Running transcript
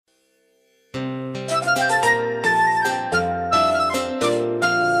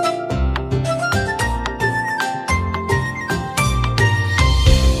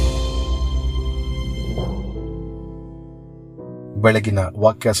ಬೆಳಗಿನ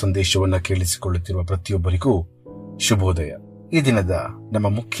ವಾಕ್ಯ ಸಂದೇಶವನ್ನು ಕೇಳಿಸಿಕೊಳ್ಳುತ್ತಿರುವ ಪ್ರತಿಯೊಬ್ಬರಿಗೂ ಶುಭೋದಯ. ಈ ದಿನದ ನಮ್ಮ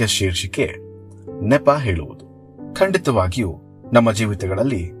ಮುಖ್ಯ ಶೀರ್ಷಿಕೆ ನೆಪ ಹೇಳುವುದು. ಖಂಡಿತವಾಗಿಯೂ ನಮ್ಮ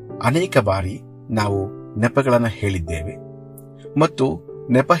ಜೀವಿತಗಳಲ್ಲಿ ಅನೇಕ ಬಾರಿ ನಾವು ನೆಪಗಳನ್ನು ಹೇಳಿದ್ದೇವೆ ಮತ್ತು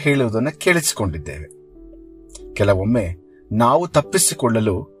ನೆಪ ಹೇಳುವುದನ್ನು ಕೇಳಿಸಿಕೊಂಡಿದ್ದೇವೆ. ಕೆಲವೊಮ್ಮೆ ನಾವು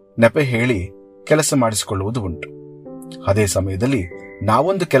ತಪ್ಪಿಸಿಕೊಳ್ಳಲು ನೆಪ ಹೇಳಿ ಕೆಲಸ ಮಾಡಿಸಿಕೊಳ್ಳುವುದು ಉಂಟು. ಅದೇ ಸಮಯದಲ್ಲಿ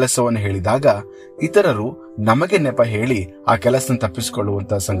ನಾವೊಂದು ಕೆಲಸವನ್ನು ಹೇಳಿದಾಗ ಇತರರು ನಮಗೆ ನೆಪ ಹೇಳಿ ಆ ಕೆಲಸ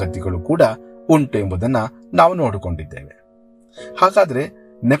ತಪ್ಪಿಸಿಕೊಳ್ಳುವಂತಹ ಸಂಗತಿಗಳು ಕೂಡ ಉಂಟು ಎಂಬುದನ್ನ ನಾವು ನೋಡಿಕೊಂಡಿದ್ದೇವೆ. ಹಾಗಾದ್ರೆ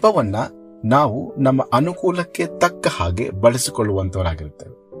ನೆಪವನ್ನ ನಾವು ನಮ್ಮ ಅನುಕೂಲಕ್ಕೆ ತಕ್ಕ ಹಾಗೆ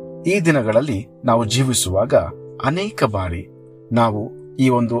ಬಳಸಿಕೊಳ್ಳುವಂತವರಾಗಿರುತ್ತೇವೆ. ಈ ದಿನಗಳಲ್ಲಿ ನಾವು ಜೀವಿಸುವಾಗ ಅನೇಕ ಬಾರಿ ನಾವು ಈ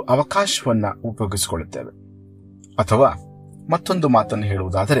ಒಂದು ಅವಕಾಶವನ್ನ ಉಪಯೋಗಿಸಿಕೊಳ್ಳುತ್ತೇವೆ. ಅಥವಾ ಮತ್ತೊಂದು ಮಾತನ್ನು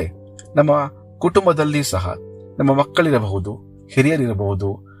ಹೇಳುವುದಾದರೆ, ನಮ್ಮ ಕುಟುಂಬದಲ್ಲಿ ಸಹ ನಮ್ಮ ಮಕ್ಕಳಿರಬಹುದು, ಹಿರಿಯರಿರಬಹುದು,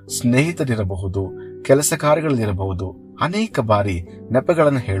 ಸ್ನೇಹಿತರಿರಬಹುದು, ಕೆಲಸ ಕಾರ್ಯಗಳಲ್ಲಿರಬಹುದು, ಅನೇಕ ಬಾರಿ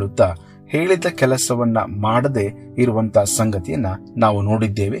ನೆಪಗಳನ್ನು ಹೇಳುತ್ತಾ ಹೇಳಿದ ಕೆಲಸವನ್ನ ಮಾಡದೆ ಇರುವಂತಹ ಸಂಗತಿಯನ್ನ ನಾವು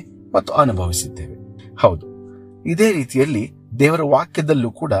ನೋಡಿದ್ದೇವೆ ಮತ್ತು ಅನುಭವಿಸಿದ್ದೇವೆ. ಹೌದು, ಇದೇ ರೀತಿಯಲ್ಲಿ ದೇವರ ವಾಕ್ಯದಲ್ಲೂ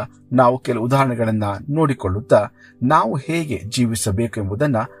ಕೂಡ ನಾವು ಕೆಲವು ಉದಾಹರಣೆಗಳನ್ನ ನೋಡಿಕೊಳ್ಳುತ್ತಾ ನಾವು ಹೇಗೆ ಜೀವಿಸಬೇಕು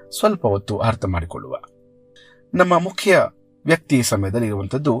ಎಂಬುದನ್ನ ಸ್ವಲ್ಪ ಹೊತ್ತು ಅರ್ಥ ಮಾಡಿಕೊಳ್ಳುವ. ನಮ್ಮ ಮುಖ್ಯ ವ್ಯಕ್ತಿ ಈ ಸಮಯದಲ್ಲಿ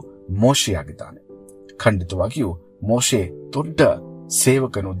ಇರುವಂತದ್ದು ಮೋಶೆಯಾಗಿದ್ದಾನೆ. ಖಂಡಿತವಾಗಿಯೂ ಮೋಶೆ ದೊಡ್ಡ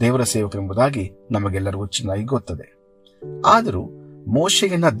ಸೇವಕನು, ದೇವರ ಸೇವಕನು ಎಂಬುದಾಗಿ ನಮಗೆಲ್ಲರಿಗೂ ಚೆನ್ನಾಗಿ ಗೊತ್ತದೆ. ಆದರೂ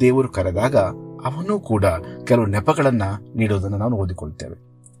ಮೋಶೆಯನ್ನ ದೇವರು ಕರೆದಾಗ ಅವನು ಕೂಡ ಕೆಲವು ನೆಪಗಳನ್ನ ನೀಡುವುದನ್ನು ನಾವು ಓದಿಕೊಳ್ತೇವೆ.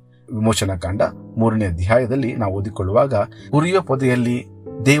 ವಿಮೋಚನಾ ಕಾಂಡ 3ನೇ ಅಧ್ಯಾಯದಲ್ಲಿ ನಾವು ಓದಿಕೊಳ್ಳುವಾಗ, ಉರಿಯೋ ಪೊದೆಯಲ್ಲಿ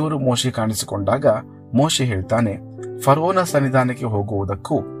ದೇವರು ಮೋಶೆ ಕಾಣಿಸಿಕೊಂಡಾಗ ಮೋಶೆ ಹೇಳ್ತಾನೆ, ಫರೋನ ಸನ್ನಿಧಾನಕ್ಕೆ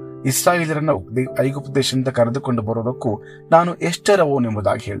ಹೋಗುವುದಕ್ಕೂ ಇಸ್ರಾಯೇಲರನ್ನ ಐಗುಪ್ತ ದೇಶದಿಂದ ಕರೆದುಕೊಂಡು ಬರೋದಕ್ಕೂ ನಾನು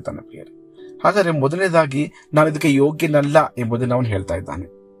ಎಷ್ಟರವನೆಂಬುದಾಗಿ ಹೇಳ್ತಾನೆ. ಪ್ರಿಯರೇ, ಹಾಗಾದ್ರೆ ಮೊದಲನೇದಾಗಿ ನಾನು ಇದಕ್ಕೆ ಯೋಗ್ಯನಲ್ಲ ಎಂಬುದನ್ನು ಅವನು ಹೇಳ್ತಾ ಇದ್ದಾನೆ.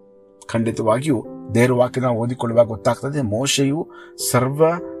 ಖಂಡಿತವಾಗಿಯೂ ದೇವರ ವಾಕ್ಯ ನಾವು ಓದಿಕೊಳ್ಳುವಾಗ ಗೊತ್ತಾಗ್ತದೆ, ಮೋಶೆಯು ಸರ್ವ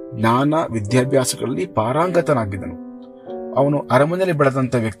ಜ್ಞಾನ ವಿದ್ಯಾಭ್ಯಾಸಗಳಲ್ಲಿ ಪಾರಂಗತನಾಗಿದ್ದನು. ಅವನು ಅರಮನೆಯಲ್ಲಿ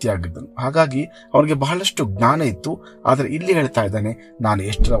ಬೆಳೆದಂತ ವ್ಯಕ್ತಿಯಾಗಿದ್ದನು. ಹಾಗಾಗಿ ಅವನಿಗೆ ಬಹಳಷ್ಟು ಜ್ಞಾನ ಇತ್ತು. ಆದರೆ ಇಲ್ಲಿ ಹೇಳ್ತಾ ಇದ್ದಾನೆ, ನಾನು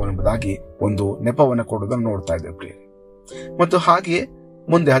ಎಷ್ಟರವನೆಂಬುದಾಗಿ ಒಂದು ನೆಪವನ್ನು ಕೊಡುವುದನ್ನು ನೋಡ್ತಾ ಇದ್ದೇವೆ ಪ್ರಿಯರೇ. ಮತ್ತು ಹಾಗೆಯೇ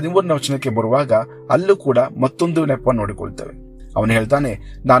ಮುಂದೆ 13ನೇ ವಚನಕ್ಕೆ ಬರುವಾಗ ಅಲ್ಲೂ ಕೂಡ ಮತ್ತೊಂದು ನೆಪವನ್ನು ನೋಡಿಕೊಳ್ತೇವೆ. ಅವನು ಹೇಳ್ತಾನೆ,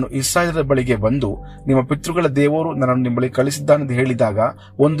 ನಾನು ಇಸ್ರಾಯೇಲರ ಬಳಿಗೆ ಬಂದು ನಿಮ್ಮ ಪಿತೃಗಳ ದೇವರು ನನ್ನನ್ನು ನಿಮ್ಮ ಬಳಿಗೆ ಕಳಿಸಿದ್ದಾನೆಂದು ಹೇಳಿದಾಗ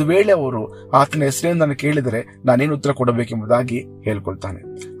ಒಂದು ವೇಳೆ ಅವರು ಆತನ ಹೆಸರೇನು ನಾನು ಕೇಳಿದರೆ ನಾನೇನು ಉತ್ತರ ಕೊಡಬೇಕೆಂಬುದಾಗಿ ಹೇಳ್ಕೊಳ್ತಾನೆ.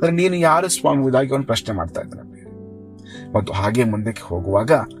 ಅಂದ್ರೆ ನೀನು ಯಾರು ಸ್ವಾಮಿ ಎಂಬುದಾಗಿ ಅವನು ಪ್ರಶ್ನೆ ಮಾಡ್ತಾ ಇದ್ದಾನೆ. ಮತ್ತು ಹಾಗೆ ಮುಂದಕ್ಕೆ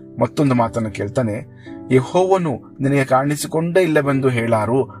ಹೋಗುವಾಗ ಮತ್ತೊಂದು ಮಾತನ್ನು ಕೇಳ್ತಾನೆ, ಯೆಹೋವನು ನಿನಗೆ ಕಾಣಿಸಿಕೊಂಡೇ ಇಲ್ಲವೆಂದು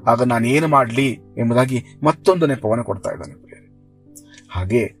ಹೇಳಾರು, ಆಗ ನಾನು ಏನು ಮಾಡ್ಲಿ ಎಂಬುದಾಗಿ ಮತ್ತೊಂದು ನೆಪವನ್ನು ಕೊಡ್ತಾ ಇದ್ದಾನೆ.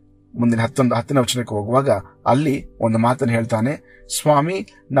 ಹಾಗೆ ಮುಂದಿನ 10ನೇ ವಚನಕ್ಕೆ ಹೋಗುವಾಗ ಅಲ್ಲಿ ಒಂದು ಮಾತನ್ನು ಹೇಳ್ತಾನೆ, ಸ್ವಾಮಿ,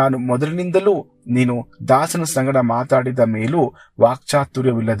 ನಾನು ಮೊದಲಿನಿಂದಲೂ ನೀನು ದಾಸನ ಸಂಗಡ ಮಾತಾಡಿದ ಮೇಲೂ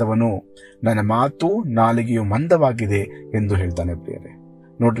ವಾಕ್ಚಾತುರ್ಯವಿಲ್ಲದವನು, ನನ್ನ ಮಾತು ನಾಲಿಗೆಯು ಮಂದವಾಗಿದೆ ಎಂದು ಹೇಳ್ತಾನೆ. ಪ್ರಿಯರೇ,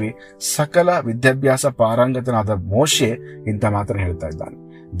 ನೋಡ್ರಿ, ಸಕಲ ವಿದ್ಯಾಭ್ಯಾಸ ಪಾರಂಗತನಾದ ಮೋಶೆ ಇಂಥ ಮಾತನ್ನು ಹೇಳ್ತಾ ಇದ್ದಾನೆ.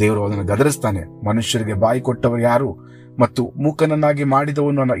 ದೇವರು ಅದನ್ನು ಗದರಿಸ್ತಾನೆ, ಮನುಷ್ಯರಿಗೆ ಬಾಯಿ ಕೊಟ್ಟವರು ಯಾರು ಮತ್ತು ಮೂಕನನ್ನಾಗಿ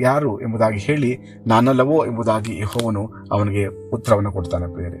ಮಾಡಿದವನು ಯಾರು ಎಂಬುದಾಗಿ ಹೇಳಿ, ನಾನಲ್ಲವೋ ಎಂಬುದಾಗಿ ಯೆಹೋವನು ಅವನಿಗೆ ಉತ್ತರವನ್ನು ಕೊಡ್ತಾನೆ.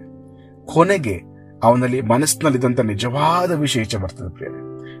 ಪ್ರಿಯರೇ, ಕೊನೆಗೆ ಅವನಲ್ಲಿ ಮನಸ್ಸಿನಲ್ಲಿದ್ದಂತ ನಿಜವಾದ ವಿಶೇಷ ಬರ್ತದೆ ಪ್ರಿಯರೇ.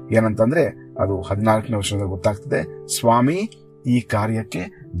 ಏನಂತಂದ್ರೆ ಅದು 14ನೇ ವಚನದಲ್ಲಿ ಗೊತ್ತಾಗ್ತದೆ, ಸ್ವಾಮಿ, ಈ ಕಾರ್ಯಕ್ಕೆ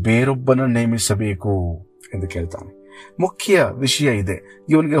ಬೇರೊಬ್ಬನ ನೇಮಿಸಬೇಕು ಎಂದು ಕೇಳ್ತಾನೆ. ಮುಖ್ಯ ವಿಷಯ ಇದೆ,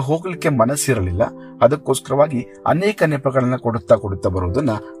 ಇವನಿಗೆ ಹೋಗ್ಲಿಕ್ಕೆ ಮನಸ್ಸಿರಲಿಲ್ಲ. ಅದಕ್ಕೋಸ್ಕರವಾಗಿ ಅನೇಕ ನೆಪಗಳನ್ನ ಕೊಡುತ್ತಾ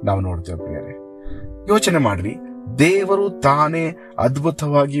ಬರುವುದನ್ನ ನಾವು ನೋಡ್ತೇವೆ ಪ್ರಿಯರೇ. ಯೋಚನೆ ಮಾಡ್ರಿ, ದೇವರು ತಾನೇ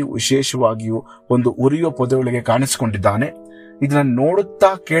ಅದ್ಭುತವಾಗಿಯೂ ವಿಶೇಷವಾಗಿಯೂ ಒಂದು ಉರಿಯೋ ಪೊದೆಯೊಳಗೆ ಕಾಣಿಸಿಕೊಂಡಿದ್ದಾನೆ. ಇದನ್ನ ನೋಡುತ್ತಾ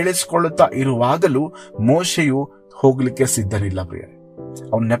ಕೇಳಿಸಿಕೊಳ್ಳುತ್ತಾ ಇರುವಾಗಲೂ ಮೋಶೆಯು ಹೋಗ್ಲಿಕ್ಕೆ ಸಿದ್ಧನಿಲ್ಲ ಪ್ರಿಯರೇ.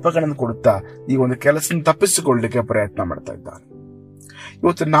 ಅವನ ನೆಪಗಳನ್ನು ಕೊಡುತ್ತಾ ಈ ಒಂದು ಕೆಲಸ ತಪ್ಪಿಸಿಕೊಳ್ಳಲಿಕ್ಕೆ ಪ್ರಯತ್ನ ಮಾಡ್ತಾ ಇದ್ದಾನೆ.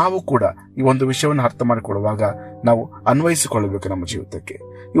 ಇವತ್ತು ನಾವು ಕೂಡ ಈ ಒಂದು ವಿಷಯವನ್ನು ಅರ್ಥ ಮಾಡಿಕೊಳ್ಳುವಾಗ ನಾವು ಅನ್ವಯಿಸಿಕೊಳ್ಳಬೇಕು ನಮ್ಮ ಜೀವಿತಕ್ಕೆ.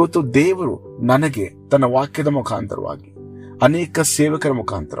 ಇವತ್ತು ದೇವರು ನನಗೆ ತನ್ನ ವಾಕ್ಯದ ಮುಖಾಂತರವಾಗಿ, ಅನೇಕ ಸೇವಕರ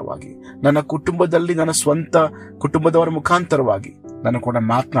ಮುಖಾಂತರವಾಗಿ, ನನ್ನ ಕುಟುಂಬದಲ್ಲಿ ನನ್ನ ಸ್ವಂತ ಕುಟುಂಬದವರ ಮುಖಾಂತರವಾಗಿ ನಾನು ಕೂಡ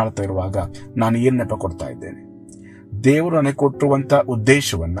ಮಾತನಾಡ್ತಾ ಇರುವಾಗ ನಾನು ಏನ್ ನೆಪ ಕೊಡ್ತಾ ಇದ್ದೇನೆ? ದೇವರು ನನಗೆ ಕೊಟ್ಟಿರುವಂತ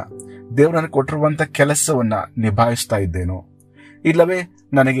ಉದ್ದೇಶವನ್ನ, ದೇವರು ನನಗೆ ಕೊಟ್ಟಿರುವಂತ ಕೆಲಸವನ್ನ ನಿಭಾಯಿಸ್ತಾ ಇದ್ದೇನೋ? ಇಲ್ಲವೇ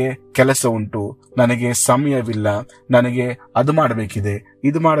ನನಗೆ ಕೆಲಸ ಉಂಟು, ನನಗೆ ಸಮಯವಿಲ್ಲ, ನನಗೆ ಅದು ಮಾಡಬೇಕಿದೆ,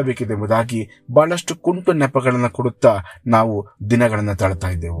 ಇದು ಮಾಡಬೇಕಿದೆ ಎಂಬುದಾಗಿ ಬಹಳಷ್ಟು ಕುಂಟು ನೆಪಗಳನ್ನು ಕೊಡುತ್ತಾ ನಾವು ದಿನಗಳನ್ನು ತಳ್ತಾ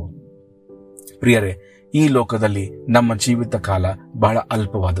ಇದ್ದೆವು. ಪ್ರಿಯರೇ, ಈ ಲೋಕದಲ್ಲಿ ನಮ್ಮ ಜೀವಿತ ಕಾಲ ಬಹಳ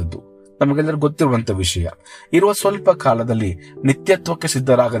ಅಲ್ಪವಾದದ್ದು. ನಮಗೆಲ್ಲರೂ ಗೊತ್ತಿರುವಂತ ವಿಷಯ. ಇರುವ ಸ್ವಲ್ಪ ಕಾಲದಲ್ಲಿ ನಿತ್ಯತ್ವಕ್ಕೆ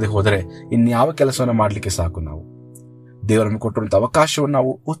ಸಿದ್ಧರಾಗದೆ ಹೋದರೆ ಇನ್ಯಾವ ಕೆಲಸವನ್ನು ಮಾಡಲಿಕ್ಕೆ ಸಾಕು ನಾವು? ದೇವರನ್ನು ಕೊಟ್ಟಿರುವಂತಹ ಅವಕಾಶವನ್ನು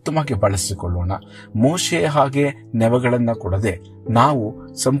ನಾವು ಉತ್ತಮವಾಗಿ ಬಳಸಿಕೊಳ್ಳೋಣ. ಮೋಶೆಯ ಹಾಗೆ ನೆವಗಳನ್ನ ಕೊಡದೆ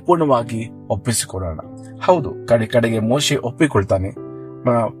ನಾವು ಸಂಪೂರ್ಣವಾಗಿ ಒಪ್ಪಿಸಿಕೊಳ್ಳೋಣ. ಹೌದು, ಕಡೆಗೆ ಮೋಶೆ ಒಪ್ಪಿಕೊಳ್ತಾನೆ.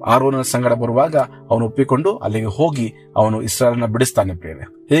 ಆರೋನನ ಸಂಗಡ ಬರುವಾಗ ಅವನು ಒಪ್ಪಿಕೊಂಡು ಅಲ್ಲಿಗೆ ಹೋಗಿ ಅವನು ಇಸ್ರಾಯೇಲನ್ನ ಬಿಡಿಸ್ತಾನೆ.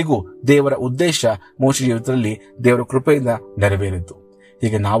 ಪ್ರಿಯರೇ, ಹೇಗೂ ದೇವರ ಉದ್ದೇಶ ಮೋಶೆ ಜೀವಿತದಲ್ಲಿ ದೇವರ ಕೃಪೆಯಿಂದ ನೆರವೇರಿತು.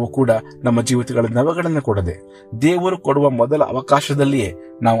 ಹೀಗೆ ನಾವು ಕೂಡ ನಮ್ಮ ಜೀವಿತಗಳ ನೆವಗಳನ್ನು ಕೊಡದೆ ದೇವರು ಕೊಡುವ ಮೊದಲ ಅವಕಾಶದಲ್ಲಿಯೇ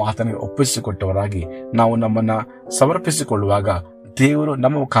ನಾವು ಆತನಿಗೆ ಒಪ್ಪಿಸಿಕೊಟ್ಟವರಾಗಿ ನಾವು ನಮ್ಮನ್ನ ಸಮರ್ಪಿಸಿಕೊಳ್ಳುವಾಗ ದೇವರು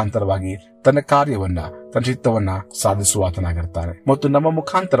ನಮ್ಮ ಮುಖಾಂತರವಾಗಿ ತನ್ನ ಕಾರ್ಯವನ್ನ, ತನ್ನ ಚಿತ್ತವನ್ನ ಸಾಧಿಸುವ ಆತನಾಗಿರ್ತಾನೆ ಮತ್ತು ನಮ್ಮ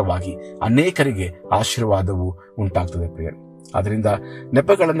ಮುಖಾಂತರವಾಗಿ ಅನೇಕರಿಗೆ ಆಶೀರ್ವಾದವು ಉಂಟಾಗ್ತದೆ. ಪ್ರಿಯರೇ, ಅದರಿಂದ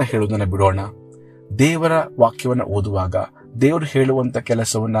ನೆಪಗಳನ್ನ ಹೇಳುವುದನ್ನ ಬಿಡೋಣ. ದೇವರ ವಾಕ್ಯವನ್ನ ಓದುವಾಗ, ದೇವರು ಹೇಳುವಂತ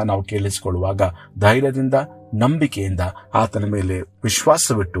ಕೆಲಸವನ್ನ ನಾವು ಕೇಳಿಸಿಕೊಳ್ಳುವಾಗ ಧೈರ್ಯದಿಂದ, ನಂಬಿಕೆಯಿಂದ ಆತನ ಮೇಲೆ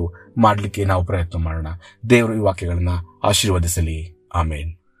ವಿಶ್ವಾಸವಿಟ್ಟು ಮಾಡಲಿಕ್ಕೆ ನಾವು ಪ್ರಯತ್ನ ಮಾಡೋಣ. ದೇವರು ಈ ವಾಕ್ಯಗಳನ್ನ ಆಶೀರ್ವದಿಸಲಿ.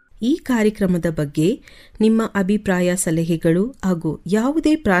 ಆಮೇನ್. ಈ ಕಾರ್ಯಕ್ರಮದ ಬಗ್ಗೆ ನಿಮ್ಮ ಅಭಿಪ್ರಾಯ, ಸಲಹೆಗಳು ಹಾಗೂ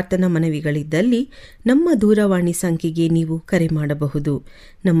ಯಾವುದೇ ಪ್ರಾರ್ಥನಾ ಮನವಿಗಳಿದ್ದಲ್ಲಿ ನಮ್ಮ ದೂರವಾಣಿ ಸಂಖ್ಯೆಗೆ ನೀವು ಕರೆ ಮಾಡಬಹುದು.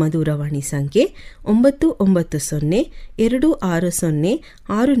 ನಮ್ಮ ದೂರವಾಣಿ ಸಂಖ್ಯೆ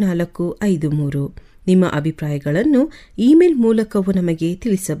 9902606453. ನಿಮ್ಮ ಅಭಿಪ್ರಾಯಗಳನ್ನು ಇಮೇಲ್ ಮೂಲಕವೂ ನಮಗೆ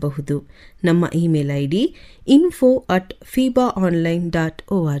ತಿಳಿಸಬಹುದು. ನಮ್ಮ ಇಮೇಲ್ ID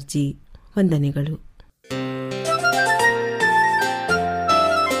info@fibaonline.org. ವಂದನೆಗಳು.